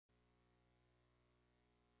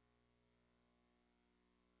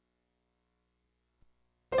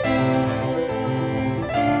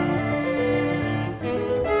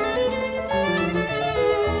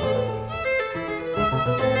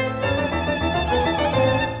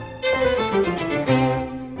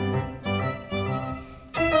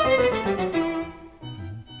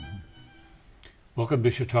Welcome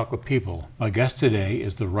to Chautauqua People. My guest today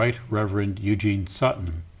is the Right Reverend Eugene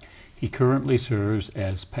Sutton. He currently serves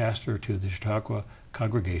as pastor to the Chautauqua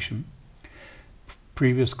congregation.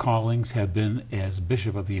 Previous callings have been as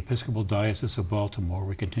Bishop of the Episcopal Diocese of Baltimore,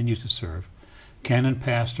 where he continues to serve, canon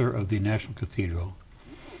pastor of the National Cathedral,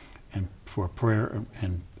 and for prayer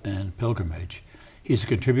and pilgrimage. He's a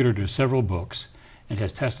contributor to several books and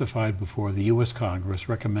has testified before the U.S. Congress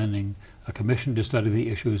recommending a commission to study the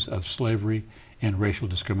issues of slavery and racial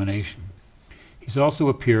discrimination. He's also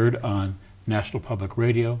appeared on National Public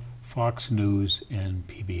Radio, Fox News, and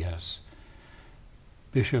PBS.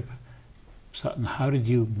 Bishop Sutton, how did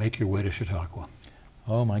you make your way to Chautauqua?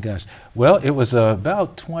 Oh my gosh. Well, it was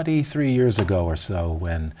about 23 years ago or so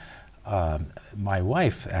when my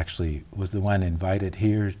wife actually was the one invited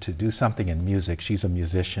here to do something in music. She's a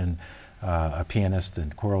musician, a pianist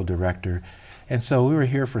and choral director. And so we were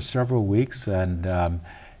here for several weeks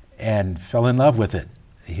and fell in love with it,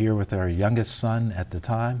 here with our youngest son at the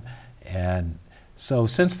time. And so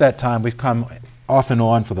since that time, we've come off and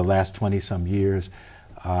on for the last 20-some years.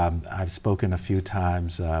 I've spoken a few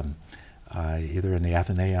times, either in the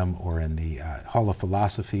Athenaeum or in the Hall of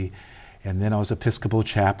Philosophy. And then I was Episcopal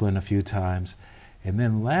chaplain a few times. And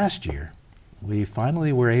then last year, we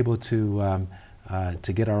finally were able to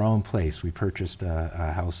get our own place. We purchased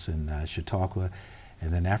a house in Chautauqua.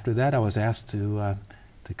 And then after that, I was asked to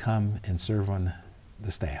come and serve on the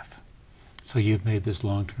staff. So you've made this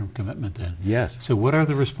long-term commitment then? Yes. So what are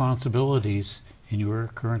the responsibilities in your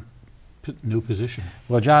current new position?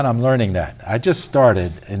 Well, John, I'm learning that. I just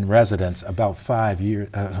started in residence about 5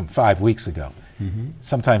 weeks ago. Mm-hmm.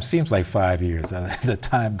 Sometimes seems like 5 years. The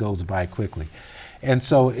time goes by quickly. And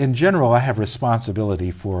so in general, I have responsibility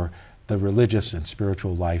for the religious and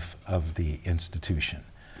spiritual life of the institution.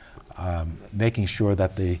 Making sure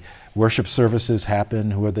that the worship services happen,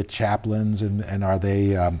 who are the chaplains, and are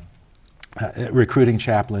they recruiting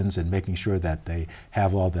chaplains and making sure that they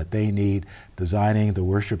have all that they need, designing the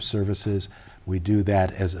worship services. We do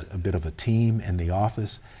that as a bit of a team in the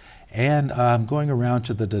office, and going around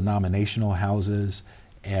to the denominational houses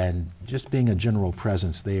and just being a general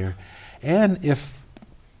presence there. And if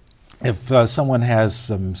someone has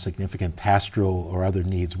some significant pastoral or other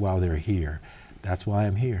needs while they're here, that's why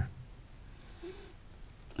I'm here.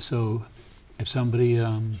 So if somebody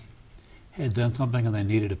had done something and they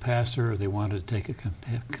needed a pastor or they wanted to take a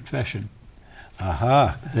confession,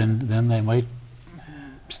 then they might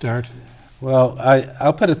start? Well,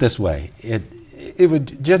 I'll put it this way. It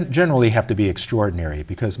would generally have to be extraordinary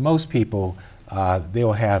because most people,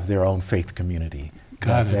 they'll have their own faith community.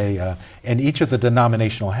 Got it. And each of the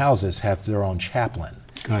denominational houses have their own chaplain.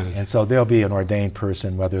 Got it. And so there'll be an ordained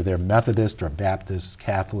person, whether they're Methodist or Baptist,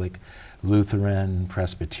 Catholic, Lutheran,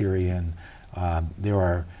 Presbyterian. There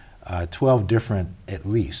are at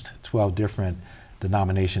least 12 different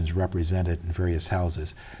denominations represented in various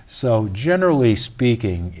houses. So generally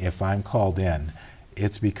speaking, if I'm called in,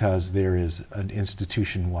 it's because there is an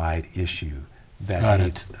institution-wide issue that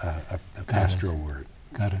needs a pastoral word.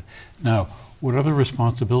 Got it. Now, what are the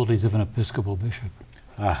responsibilities of an Episcopal bishop?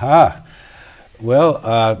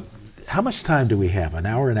 Well, how much time do we have? An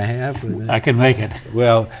hour and a half? I can make it.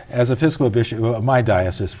 Well, as Episcopal bishop, my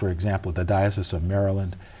diocese, for example, the Diocese of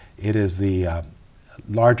Maryland, it is the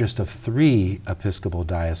largest of 3 Episcopal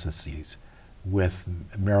dioceses with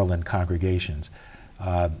Maryland congregations.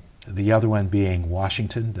 The other one being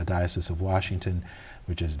Washington, the Diocese of Washington,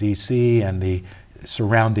 which is D.C., and the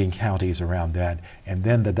surrounding counties around that. And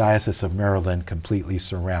then the Diocese of Maryland completely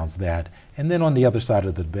surrounds that. And then on the other side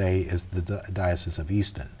of the bay is the Diocese of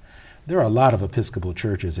Easton. There are a lot of Episcopal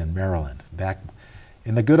churches in Maryland. Back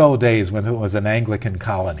in the good old days when it was an Anglican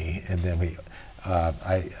colony, and then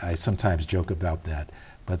I sometimes joke about that.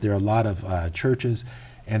 But there are a lot of churches,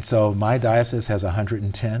 and so my diocese has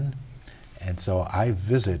 110, and so I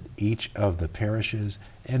visit each of the parishes,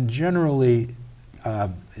 and generally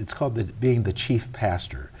it's called being the chief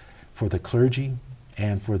pastor for the clergy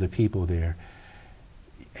and for the people there.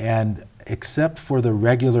 And except for the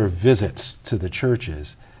regular visits to the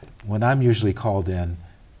churches, when I'm usually called in,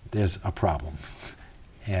 there's a problem,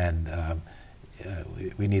 and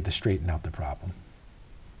we need to straighten out the problem.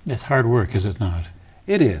 It's hard work, is it not?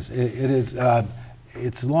 It is. It is.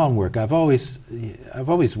 It's long work. I've always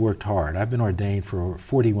worked hard. I've been ordained for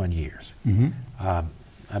 41 years. Mm-hmm.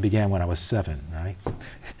 I began when I was 7, right?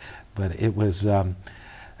 But it was, and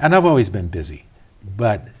I've always been busy.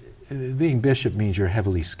 But being bishop means you're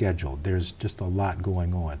heavily scheduled. There's just a lot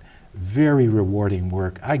going on. Very rewarding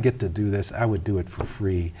work. I get to do this. I would do it for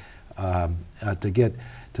free.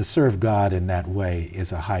 To serve God in that way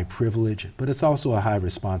is a high privilege, but it's also a high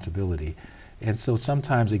responsibility, And so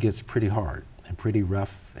sometimes it gets pretty hard and pretty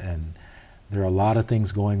rough, and there are a lot of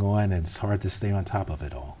things going on, and it's hard to stay on top of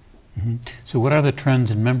it all. Mm-hmm. So what are the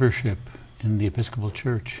trends in membership in the Episcopal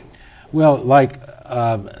Church? Well, like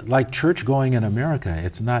church going in America,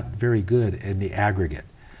 it's not very good in the aggregate.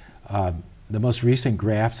 The most recent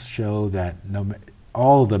graphs show that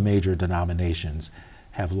all the major denominations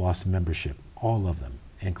have lost membership, all of them,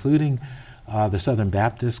 including the Southern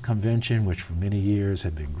Baptist Convention, which for many years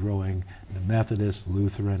had been growing, the Methodist,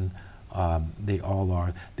 Lutheran, they all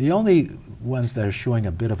are. The only ones that are showing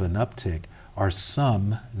a bit of an uptick are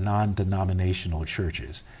some non-denominational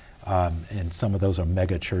churches, and some of those are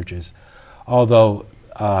mega churches, although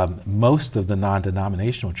most of the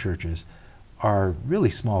non-denominational churches are really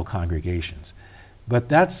small congregations. But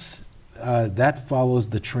that follows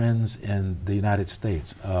the trends in the United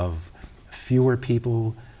States of fewer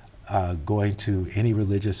people going to any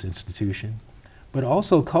religious institution, but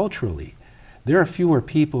also culturally. There are fewer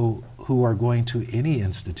people who are going to any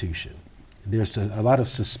institution. There's a lot of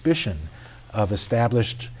suspicion of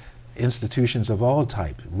established institutions of all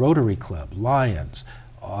types, Rotary Club, Lions,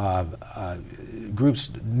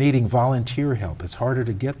 groups needing volunteer help. It's harder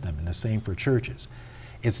to get them, and the same for churches.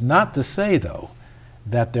 It's not to say, though,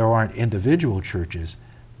 that there aren't individual churches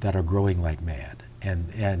that are growing like mad.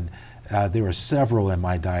 And there are several in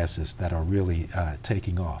my diocese that are really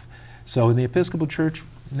taking off. So in the Episcopal Church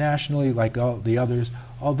nationally, like all the others,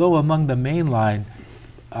 although among the mainline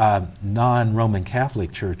non-Roman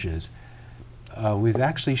Catholic churches, we've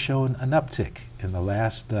actually shown an uptick in the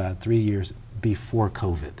last 3 years before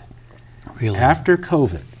COVID. Really? After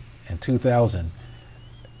COVID in 2000,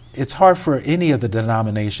 it's hard for any of the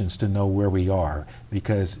denominations to know where we are,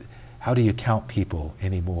 because how do you count people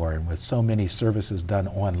anymore? And with so many services done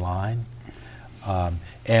online,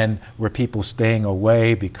 and were people staying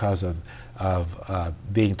away because of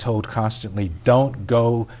being told constantly, don't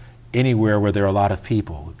go anywhere where there are a lot of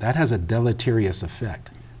people. That has a deleterious effect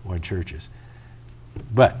on churches.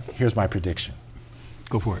 But here's my prediction.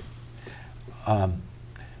 Go for it.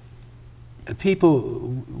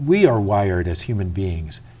 We are wired as human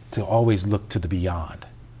beings to always look to the beyond.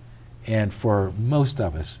 And for most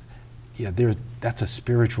of us, that's a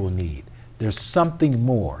spiritual need. There's something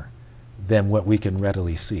more than what we can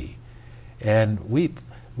readily see. And we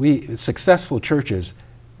successful churches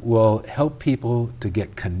will help people to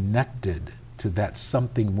get connected to that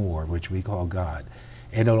something more, which we call God.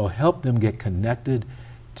 And it'll help them get connected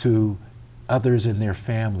to others in their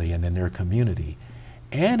family and in their community.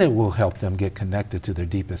 And it will help them get connected to their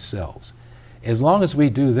deepest selves. As long as we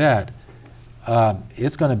do that,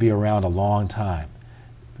 it's going to be around a long time.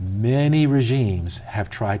 Many regimes have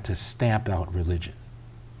tried to stamp out religion.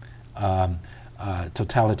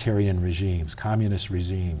 Totalitarian regimes, communist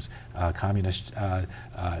regimes, in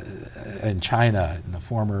China, in the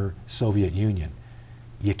former Soviet Union.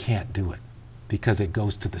 You can't do it because it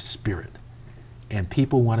goes to the spirit. And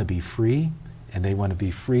people want to be free, and they want to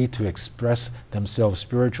be free to express themselves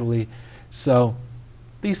spiritually. So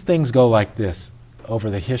these things go like this over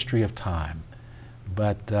the history of time.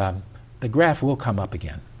 But the graph will come up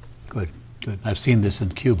again. Good, good. I've seen this in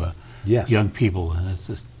Cuba. Yes. Young people, and it's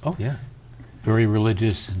just very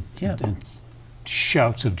religious and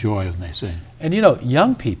shouts of joy when they sing. And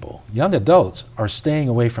young people, young adults are staying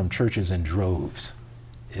away from churches in droves.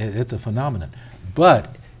 It's a phenomenon.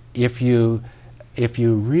 But if you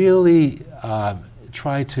really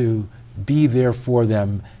try to be there for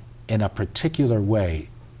them in a particular way,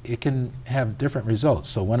 it can have different results.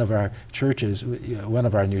 So one of our churches, one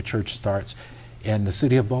of our new church starts in the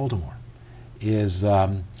city of Baltimore is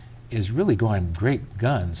really going great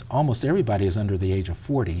guns. Almost everybody is under the age of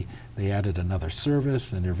 40. They added another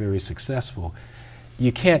service, and they're very successful.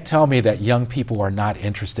 You can't tell me that young people are not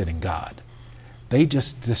interested in God. They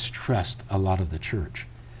just distrust a lot of the church.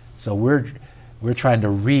 So we're trying to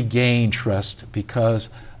regain trust because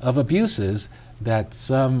of abuses that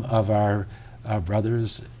some of our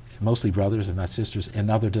brothers, mostly brothers and not sisters, in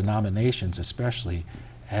other denominations especially,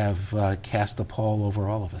 have cast a pall over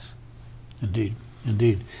all of us. Indeed,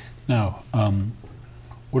 indeed. Now,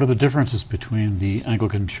 what are the differences between the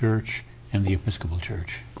Anglican Church and the Episcopal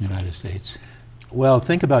Church in the United States? Well,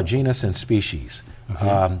 think about genus and species.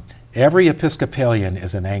 Okay. Every Episcopalian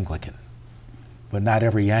is an Anglican, but not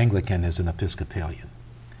every Anglican is an Episcopalian.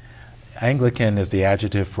 Anglican is the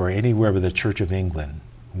adjective for anywhere where the Church of England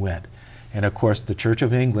went. And of course, the Church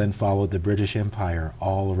of England followed the British Empire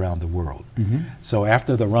all around the world. Mm-hmm. So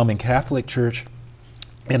after the Roman Catholic Church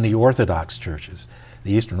and the Orthodox churches,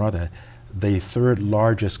 the Eastern Orthodox, the third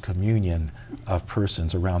largest communion of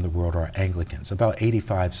persons around the world are Anglicans, about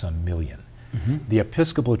 85 some million. Mm-hmm. The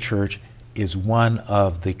Episcopal Church is one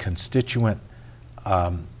of the constituent,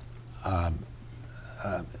 I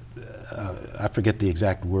forget the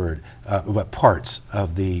exact word, but parts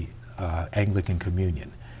of the Anglican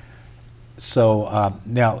Communion. So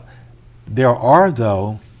now, there are,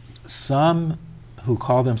 though, some who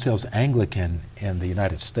call themselves Anglican in the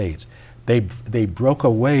United States. They broke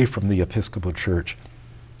away from the Episcopal Church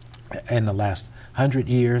in the last 100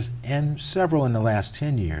 years and several in the last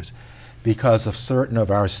 10 years because of certain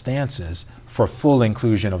of our stances for full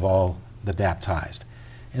inclusion of all the baptized.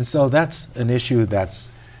 And so that's an issue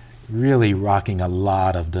that's really rocking a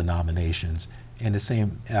lot of denominations, and the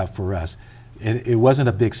same for us. It wasn't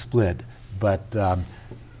a big split, but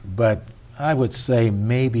I would say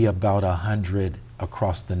maybe about 100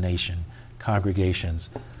 across the nation congregations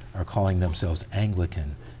are calling themselves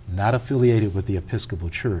Anglican, not affiliated with the Episcopal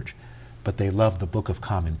Church, but they love the Book of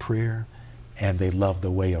Common Prayer, and they love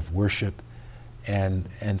the way of worship, and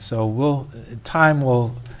so time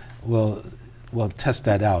will test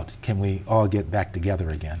that out. Can we all get back together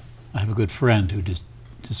again? I have a good friend who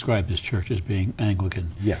described his church as being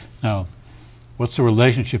Anglican. Yes. Now, what's the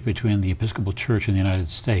relationship between the Episcopal Church in the United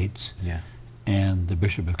States and the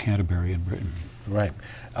Bishop of Canterbury in Britain? Right.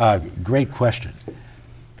 Great question.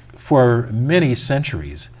 For many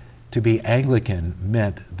centuries, to be Anglican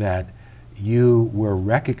meant that you were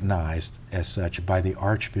recognized as such by the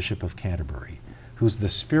Archbishop of Canterbury, who's the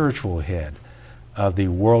spiritual head of the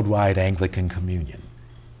worldwide Anglican Communion.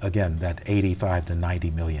 Again, that 85 to 90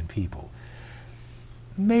 million people.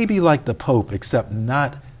 Maybe like the Pope, except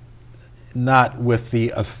not with the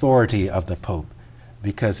authority of the Pope,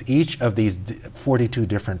 because each of these 42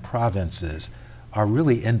 different provinces are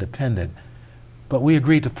really independent, but we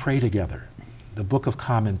agree to pray together. The Book of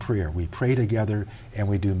Common Prayer, we pray together and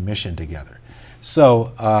we do mission together.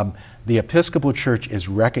 So the Episcopal Church is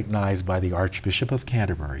recognized by the Archbishop of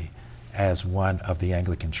Canterbury as one of the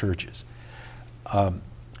Anglican churches.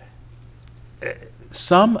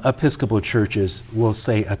 Some Episcopal churches will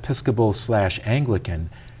say Episcopal/Anglican,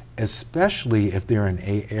 especially if they're in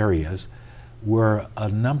areas where a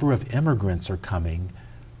number of immigrants are coming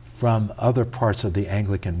from other parts of the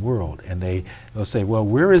Anglican world. And they'll say, well,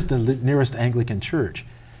 where is the nearest Anglican church?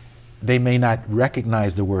 They may not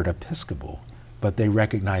recognize the word Episcopal, but they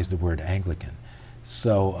recognize the word Anglican.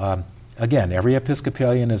 So again, every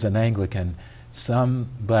Episcopalian is an Anglican,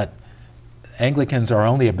 but Anglicans are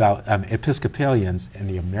only about, Episcopalians in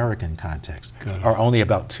the American context are only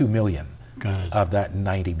about 2 million of that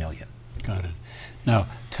 90 million. Got it. Now,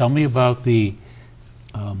 tell me about the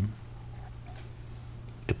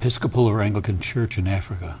Episcopal or Anglican Church in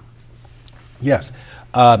Africa. Yes.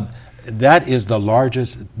 That is the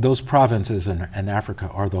largest, those provinces in Africa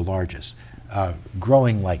are the largest,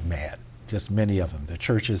 growing like mad, just many of them. The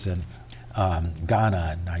churches in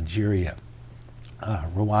Ghana, Nigeria,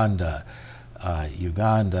 Rwanda,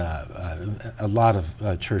 Uganda, a lot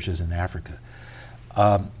of churches in Africa.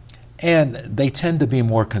 And they tend to be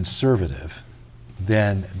more conservative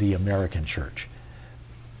than the American church.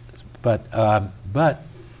 But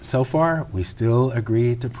so far, we still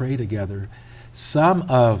agree to pray together. Some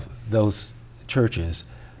of those churches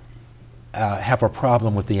have a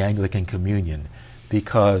problem with the Anglican Communion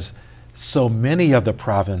because so many of the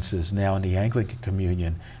provinces now in the Anglican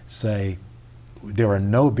Communion say there are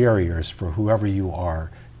no barriers for whoever you are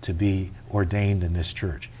to be ordained in this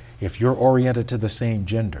church. If you're oriented to the same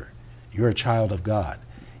gender, you're a child of God.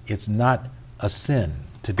 It's not a sin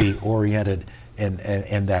to be oriented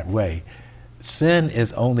in that way. Sin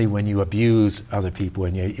is only when you abuse other people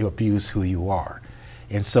and you abuse who you are.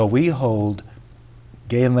 And so we hold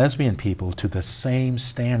gay and lesbian people to the same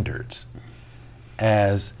standards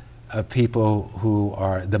as people who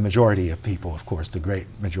are, the majority of people, of course, the great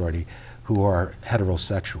majority, who are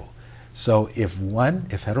heterosexual. So if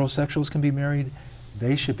heterosexuals can be married,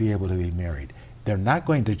 they should be able to be married. They're not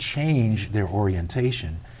going to change their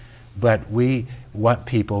orientation, but we want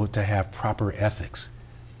people to have proper ethics,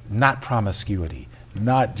 not promiscuity,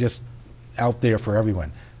 not just out there for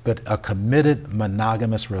everyone, but a committed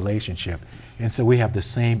monogamous relationship. And so we have the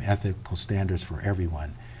same ethical standards for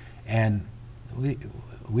everyone. And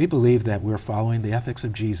we believe that we're following the ethics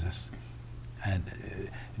of Jesus. And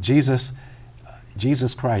Jesus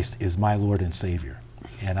Christ is my Lord and Savior.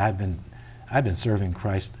 And I've been serving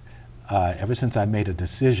Christ ever since I made a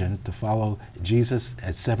decision to follow Jesus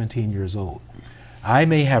at 17 years old. I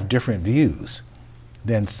may have different views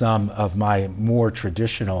than some of my more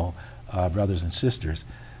traditional brothers and sisters,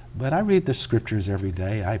 but I read the scriptures every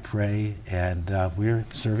day, I pray, and we're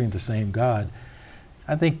serving the same God.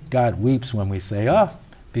 I think God weeps when we say, oh,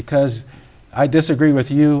 because I disagree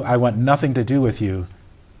with you, I want nothing to do with you.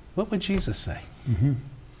 What would Jesus say? Mm-hmm.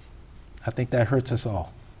 I think that hurts us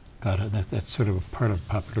all. Got it. That's sort of a part of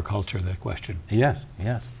popular culture, that question. Yes,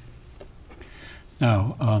 yes.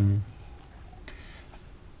 Now,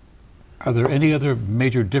 are there any other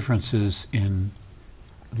major differences in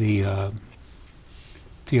the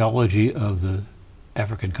theology of the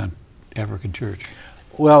African church?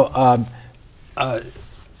 Well,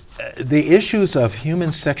 the issues of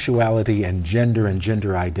human sexuality and gender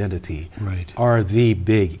identity Right. are the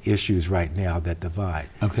big issues right now that divide.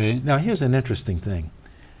 Okay. Now, here's an interesting thing.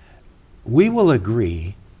 We will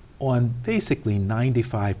agree on basically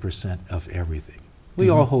 95% of everything. We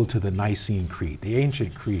all hold to the Nicene Creed, the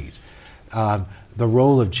ancient creeds, the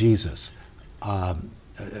role of Jesus,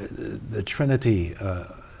 the Trinity,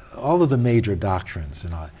 all of the major doctrines,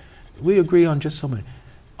 and all. We agree on just so many.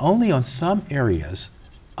 Only on some areas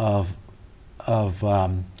of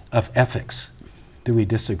ethics do we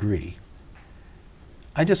disagree.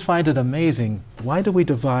 I just find it amazing. Why do we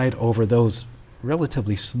divide over those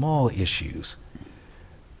relatively small issues,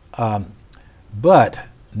 but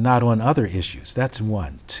not on other issues? That's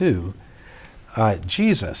one. Two,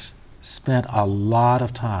 Jesus spent a lot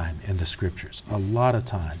of time in the scriptures, a lot of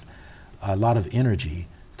time, a lot of energy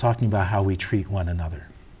talking about how we treat one another.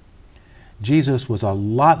 Jesus was a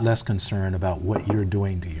lot less concerned about what you're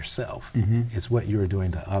doing to yourself. It's what you're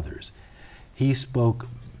doing to others. He spoke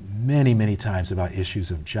many, many times about issues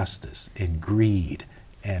of justice and greed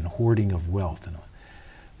and hoarding of wealth and all.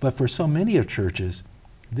 But for so many of churches,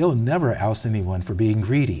 they'll never oust anyone for being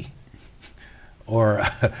greedy or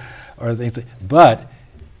things. But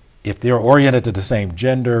if they're oriented to the same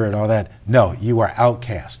gender and all that, no, you are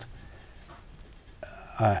outcast.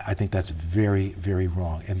 I think that's very, very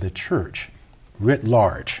wrong. And the church, writ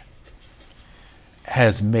large,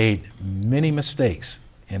 has made many mistakes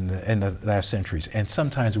in the last centuries, and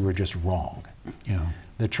sometimes we were just wrong. Yeah.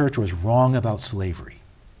 The church was wrong about slavery.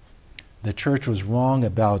 The church was wrong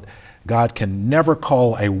about God can never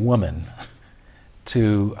call a woman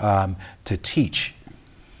to teach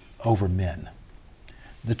over men.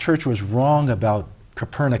 The church was wrong about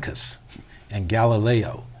Copernicus and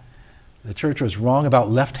Galileo. The church was wrong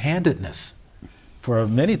about left-handedness. For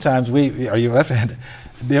many times, are you left-handed?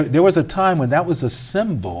 There was a time when that was a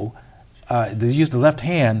symbol. They used the left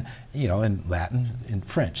hand, in Latin, in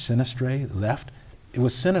French, sinistre, left. It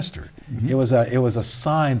was sinister. It was a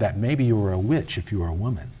sign that maybe you were a witch if you were a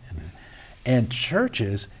woman. And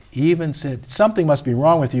churches even said, something must be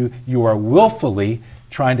wrong with you. You are willfully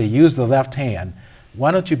trying to use the left hand.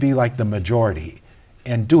 Why don't you be like the majority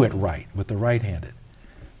and do it right with the right-handed?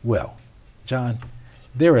 Well, John,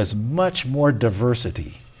 there is much more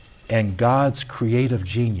diversity in God's creative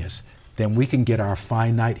genius than we can get our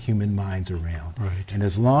finite human minds around. Right. And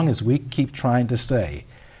as long as we keep trying to say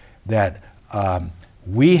that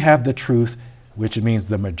we have the truth, which means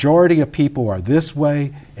the majority of people are this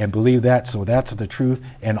way and believe that, so that's the truth,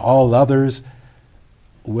 and all others,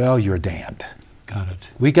 well, you're damned. Got it.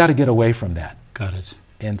 We got to get away from that. Got it.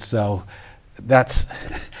 And so that's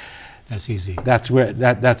easy. That's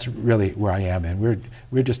really where I am, and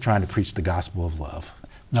we're just trying to preach the gospel of love.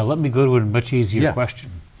 Now let me go to a much easier Yeah.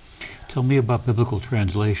 question. Tell me about biblical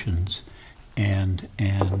translations, and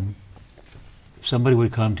if somebody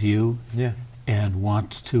would come to you Yeah. and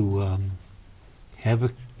want to have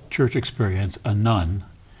a church experience, a nun,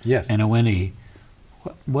 Yes. and ONE,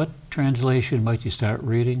 what translation might you start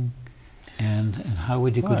reading, and how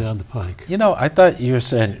would you go down the pike? I thought you were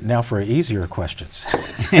saying now for easier questions.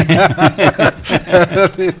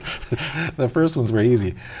 The first ones were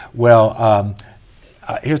easy. Well,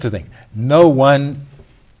 here's the thing. No one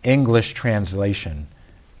English translation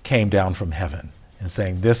came down from heaven and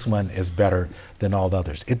saying this one is better than all the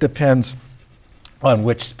others. It depends on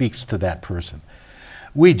which speaks to that person.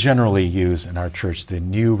 We generally use in our church the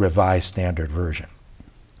New Revised Standard Version,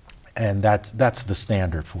 and that's the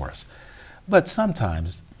standard for us. But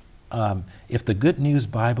sometimes, if the Good News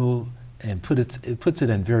Bible it puts it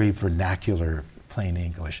in very vernacular, plain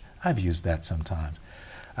English, I've used that sometimes.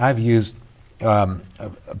 I've used a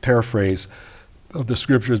paraphrase of the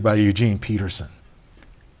scriptures by Eugene Peterson.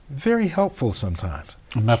 Very helpful sometimes.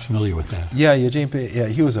 I'm not familiar with that. Yeah,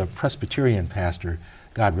 he was a Presbyterian pastor.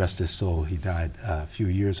 God rest his soul. He died a few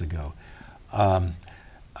years ago.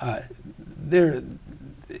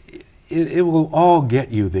 It will all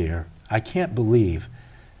get you there. I can't believe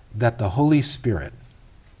that the Holy Spirit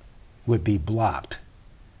would be blocked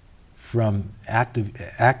from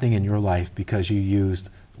acting in your life because you used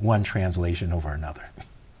one translation over another.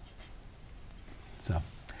 So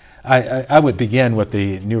I would begin with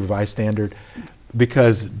the New Revised Standard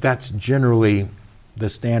because that's generally the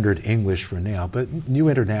standard English for now, but New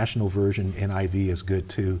International Version, NIV, is good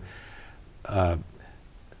too.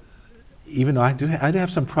 Even though I do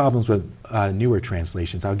have some problems with newer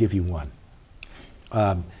translations. I'll give you one.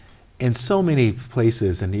 In so many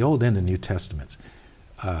places in the Old and the New Testaments,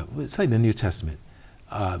 let's say the New Testament,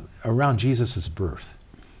 around Jesus' birth,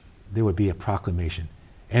 there would be a proclamation.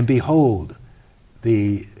 And behold,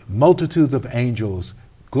 the multitudes of angels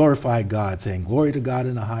glorified God, saying, "Glory to God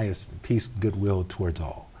in the highest, peace, goodwill towards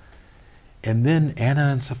all." And then Anna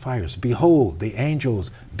and Sapphira, "Behold, the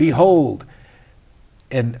angels, behold."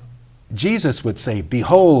 And Jesus would say,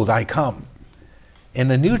 "Behold, I come." In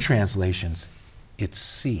the new translations, it's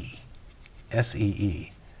see,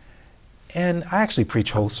 S-E-E. And I actually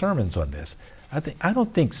preach whole sermons on this. I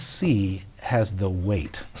don't think see has the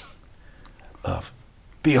weight of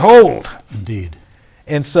behold. Indeed.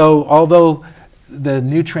 And so, although the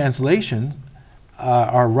new translations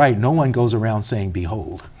are right, no one goes around saying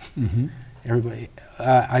behold. Mm-hmm. Everybody,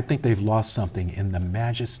 I think they've lost something in the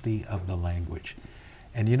majesty of the language.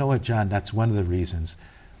 And you know what, John, that's one of the reasons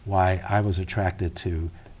why I was attracted to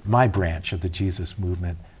my branch of the Jesus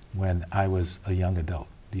movement when I was a young adult,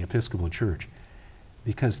 the Episcopal Church,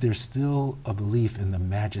 because there's still a belief in the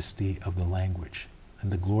majesty of the language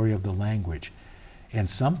and the glory of the language. And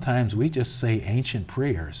sometimes we just say ancient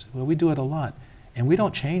prayers. Well, we do it a lot, and we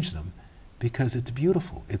don't change them because it's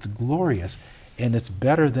beautiful, it's glorious, and it's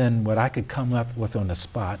better than what I could come up with on the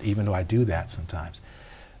spot, even though I do that sometimes.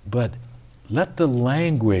 But let the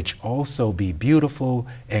language also be beautiful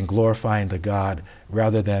and glorifying to God,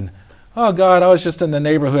 rather than, "Oh God, I was just in the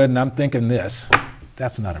neighborhood and I'm thinking this."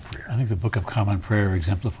 That's not a prayer. I think the Book of Common Prayer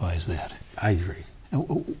exemplifies that. I agree.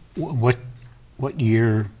 What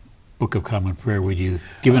year Book of Common Prayer would you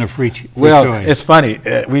given a free choice? Well, it's funny.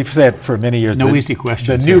 We've said for many years. No easy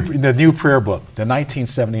questions. The new prayer book, the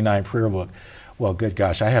 1979 prayer book. Well, good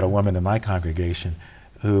gosh, I had a woman in my congregation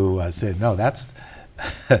who said, "No, that's."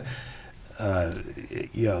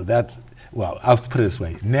 Well, I'll put it this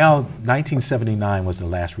way. Now, 1979 was the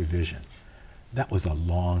last revision. That was a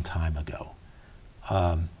long time ago.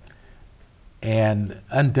 And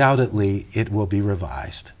undoubtedly, it will be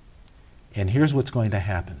revised. And here's what's going to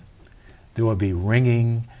happen. There will be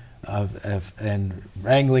ringing and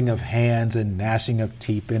wrangling of hands and gnashing of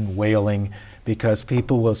teeth and wailing, because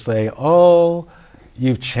people will say, "Oh,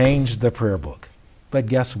 you've changed the prayer book." But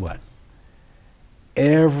guess what?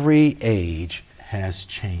 Every age has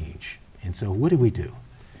change. And so what do?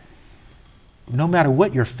 No matter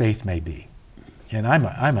what your faith may be, and I'm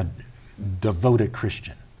a devoted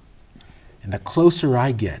Christian, and the closer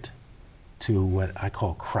I get to what I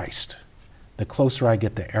call Christ, the closer I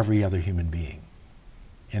get to every other human being.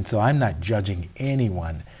 And so I'm not judging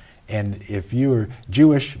anyone. And if you're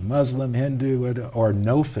Jewish, Muslim, Hindu, or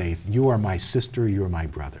no faith, you are my sister, you are my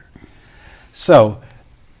brother. So,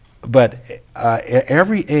 but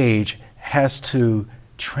every age has to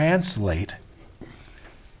translate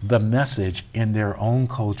the message in their own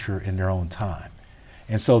culture, in their own time.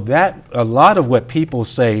 And so that, a lot of what people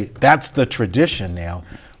say, that's the tradition now,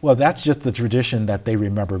 well, that's just the tradition that they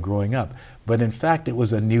remember growing up. But in fact, it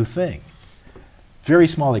was a new thing. Very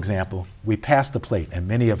small example, we passed the plate in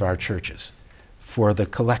many of our churches for the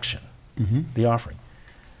collection, the offering.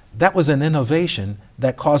 That was an innovation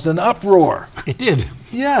that caused an uproar. It did.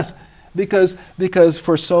 Yes, because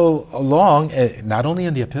for so long, not only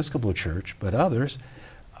in the Episcopal Church, but others,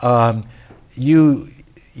 you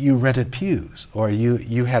rented pews, or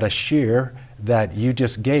you had a share that you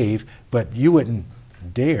just gave, but you wouldn't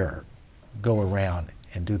dare go around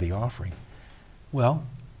and do the offering. Well,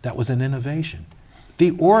 that was an innovation.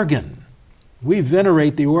 The organ, we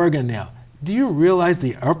venerate the organ now. Do you realize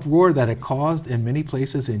the uproar that it caused in many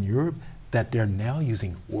places in Europe, that they're now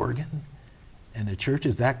using organ in the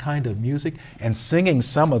churches, that kind of music, and singing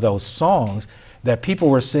some of those songs that people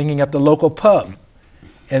were singing at the local pub,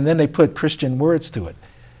 and then they put Christian words to it.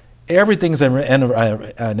 Everything's an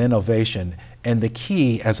innovation, and the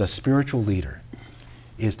key as a spiritual leader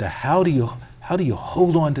is to how do you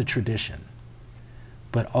hold on to tradition,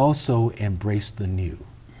 but also embrace the new.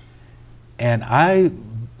 And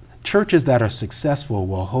churches that are successful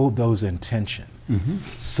will hold those in tension.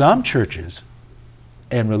 Some churches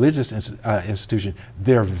and religious institutions,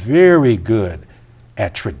 they're very good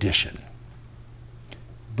at tradition,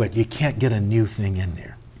 but you can't get a new thing in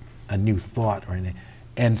there, a new thought or anything,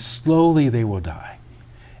 and slowly they will die.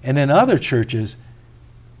 And in other churches,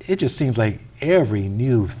 it just seems like every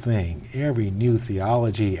new thing, every new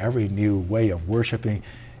theology, every new way of worshiping,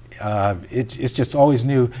 it's just always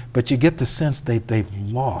new, but you get the sense that they've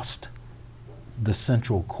lost the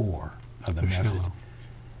central core of the message. Sure.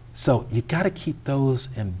 So you got to keep those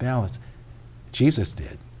in balance. Jesus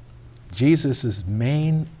did. Jesus's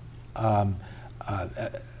main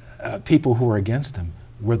people who were against him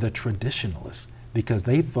were the traditionalists, because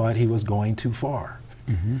they thought he was going too far.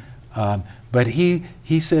 But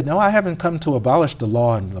he said, no, I haven't come to abolish the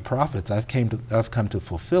law and the prophets. I've come to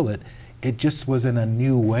fulfill it. It just was in a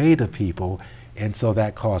new way to people, and so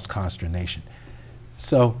that caused consternation.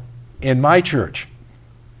 So in my church,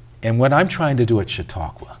 and what I'm trying to do at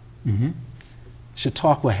Chautauqua,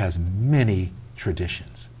 Chautauqua has many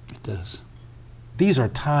traditions. It does. These are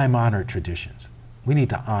time-honored traditions. We need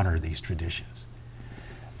to honor these traditions.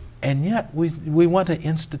 And yet we want to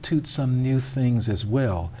institute some new things as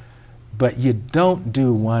well, but you don't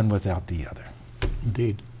do one without the other.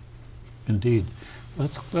 Indeed. Indeed.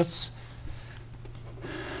 Let's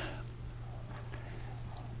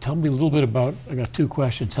tell me a little bit about, I got two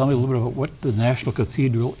questions. Tell me a little bit about what the National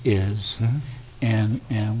Cathedral is, and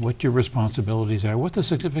what your responsibilities are, what the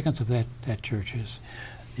significance of that church is.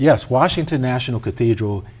 Yes, Washington National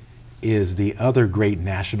Cathedral is the other great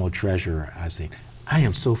national treasure I've seen. I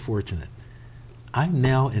am so fortunate. I'm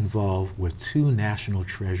now involved with two national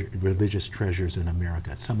religious treasures in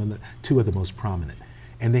America, two of the most prominent,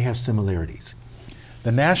 and they have similarities.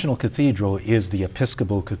 The National Cathedral is the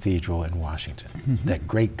Episcopal Cathedral in Washington, that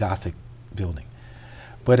great Gothic building.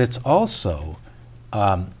 But it's also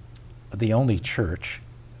the only church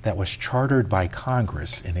that was chartered by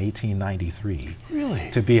Congress in 1893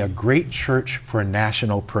 to be a great church for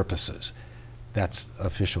national purposes. That's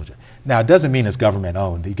official. Now, it doesn't mean it's government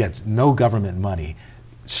owned. It gets no government money,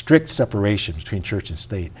 strict separation between church and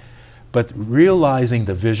state. But realizing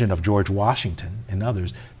the vision of George Washington and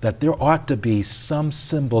others, that there ought to be some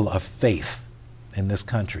symbol of faith in this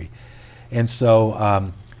country. And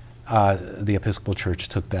so the Episcopal Church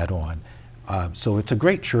took that on. So it's a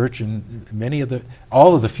great church, and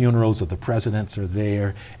all of the funerals of the presidents are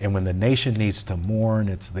there, and when the nation needs to mourn,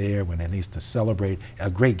 it's there. When it needs to celebrate, a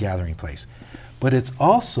great gathering place. But it's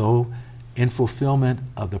also in fulfillment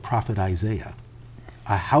of the prophet Isaiah,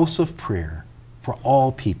 a house of prayer for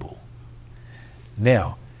all people.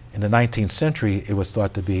 Now, in the 19th century, it was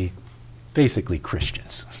thought to be basically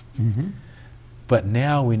Christians. But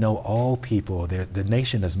now we know all people, the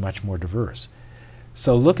nation is much more diverse.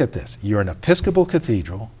 So look at this. You're an Episcopal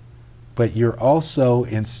cathedral, but you're also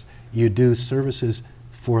you do services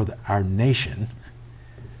for our nation,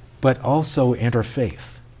 but also interfaith.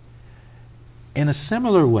 In a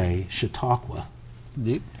similar way, Chautauqua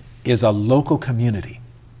is a local community.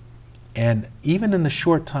 And even in the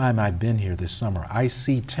short time I've been here this summer, I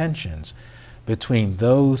see tensions between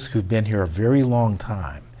those who've been here a very long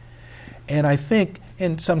time. And I think,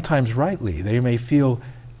 and sometimes rightly, they may feel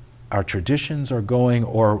our traditions are going,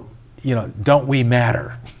 or, don't we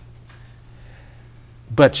matter?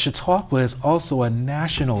 But Chautauqua is also a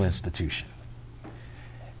national institution.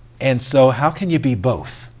 And so how can you be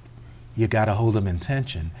both? You got to hold them in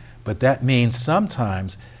tension. But that means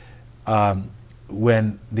sometimes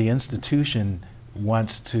when the institution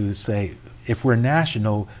wants to say, if we're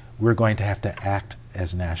national, we're going to have to act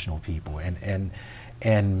as national people.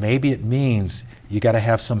 And maybe it means you got to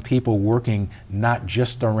have some people working not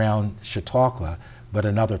just around Chautauqua, but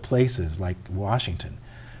in other places like Washington.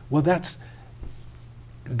 Well, that's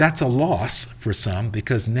a loss for some,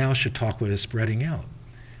 because now Chautauqua is spreading out,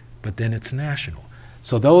 but then it's national.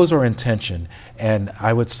 So those are in tension, and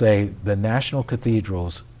I would say the National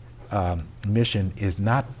Cathedral's mission is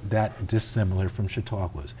not that dissimilar from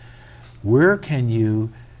Chautauqua's. Where can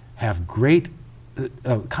you have great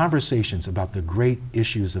conversations about the great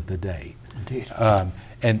issues of the day? Indeed.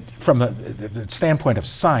 And from the standpoint of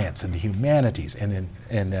science and the humanities and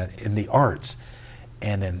in the arts,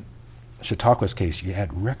 and in Chautauqua's case, you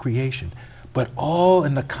had recreation, but all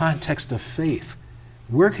in the context of faith.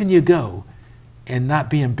 Where can you go and not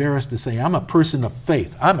be embarrassed to say, I'm a person of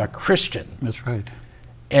faith, I'm a Christian? That's right.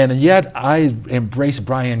 And yet I embrace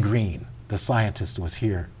Brian Greene, the scientist who was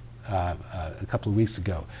here a couple of weeks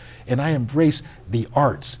ago. And I embrace the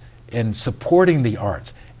arts and supporting the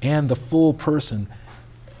arts and the full person.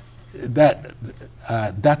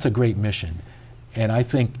 That's a great mission. And I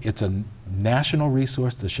think it's a national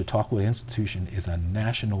resource. The Chautauqua Institution is a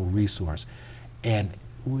national resource. And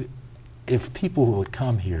if people would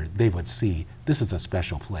come here, they would see this is a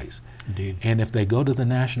special place. Indeed. And if they go to the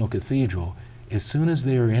National Cathedral, as soon as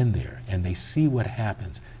they're in there and they see what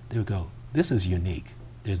happens, they'll go, this is unique.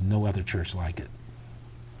 There's no other church like it.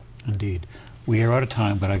 Indeed. We are out of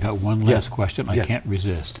time, but I got one last question I can't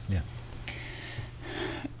resist. Yeah.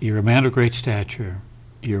 You're a man of great stature.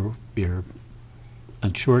 You're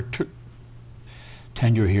on short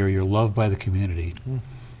tenure here. You're loved by the community.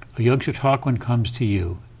 A young Chautauquan comes to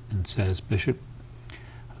you and says, Bishop,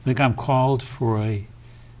 I think I'm called for a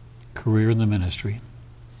career in the ministry.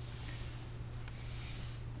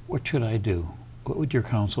 What should I do? What would your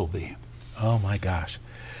counsel be? Oh my gosh.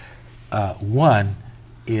 One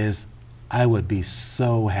is I would be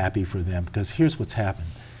so happy for them, because here's what's happened.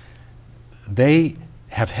 They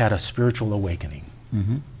have had a spiritual awakening,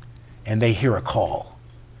 and they hear a call.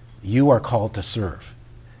 You are called to serve.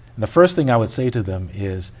 And the first thing I would say to them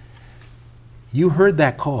is, you heard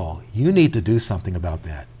that call. You need to do something about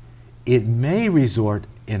that. It may resort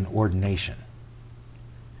in ordination,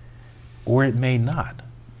 or it may not.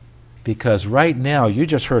 Because right now, you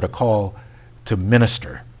just heard a call to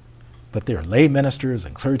minister. But there are lay ministers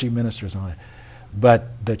and clergy ministers and all that.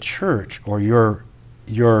 But the church or your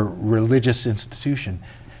religious institution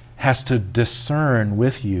has to discern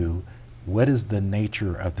with you what is the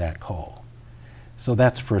nature of that call. So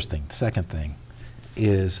that's the first thing. Second thing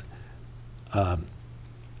is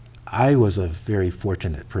I was a very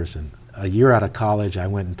fortunate person. A year out of college, I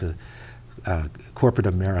went into corporate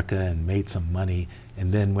America and made some money,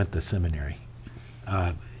 and then went to seminary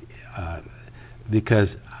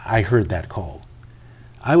because I heard that call.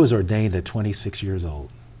 I was ordained at 26 years old.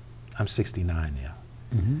 I'm 69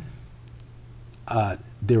 now.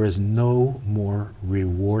 There is no more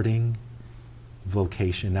rewarding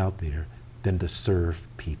vocation out there than to serve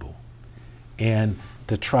people and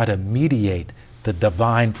to try to mediate the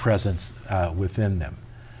divine presence within them.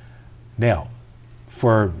 Now,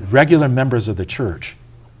 for regular members of the church,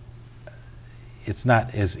 it's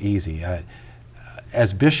not as easy.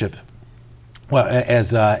 As bishop, well,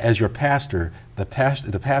 as your pastor, the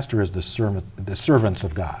pastor is the servants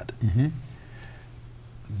of God.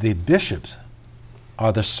 The bishops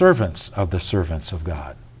are the servants of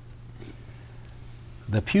God.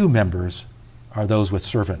 The pew members are those with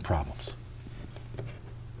servant problems.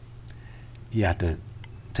 You have to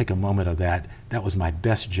take a moment of that. That was my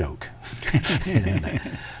best joke.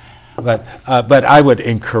 But I would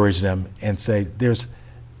encourage them and say there's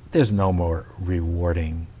no more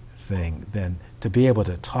rewarding thing than to be able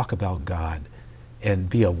to talk about God and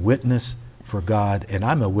be a witness for God, and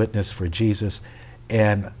I'm a witness for Jesus,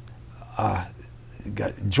 and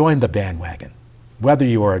join the bandwagon. Whether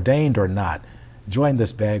you are ordained or not, join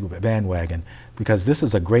this bandwagon, because this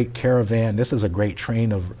is a great caravan, this is a great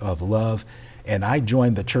train of love, and I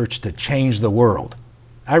joined the church to change the world.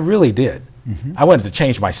 I really did. I wanted to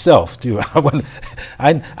change myself too.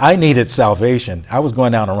 I needed salvation. I was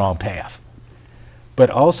going down the wrong path. But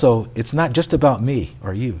also, it's not just about me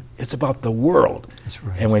or you. It's about the world. That's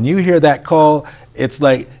right. And when you hear that call, it's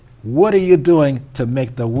like, what are you doing to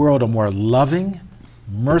make the world a more loving,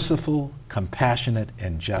 merciful, compassionate,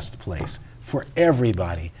 and just place for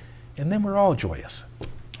everybody? And then we're all joyous.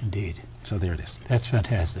 Indeed. So there it is. That's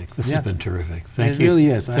fantastic. This has been terrific. Thank you. It really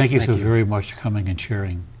is. Thank you so very much for coming and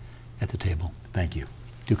sharing at the table. Thank you.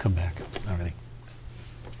 Do come back. All right.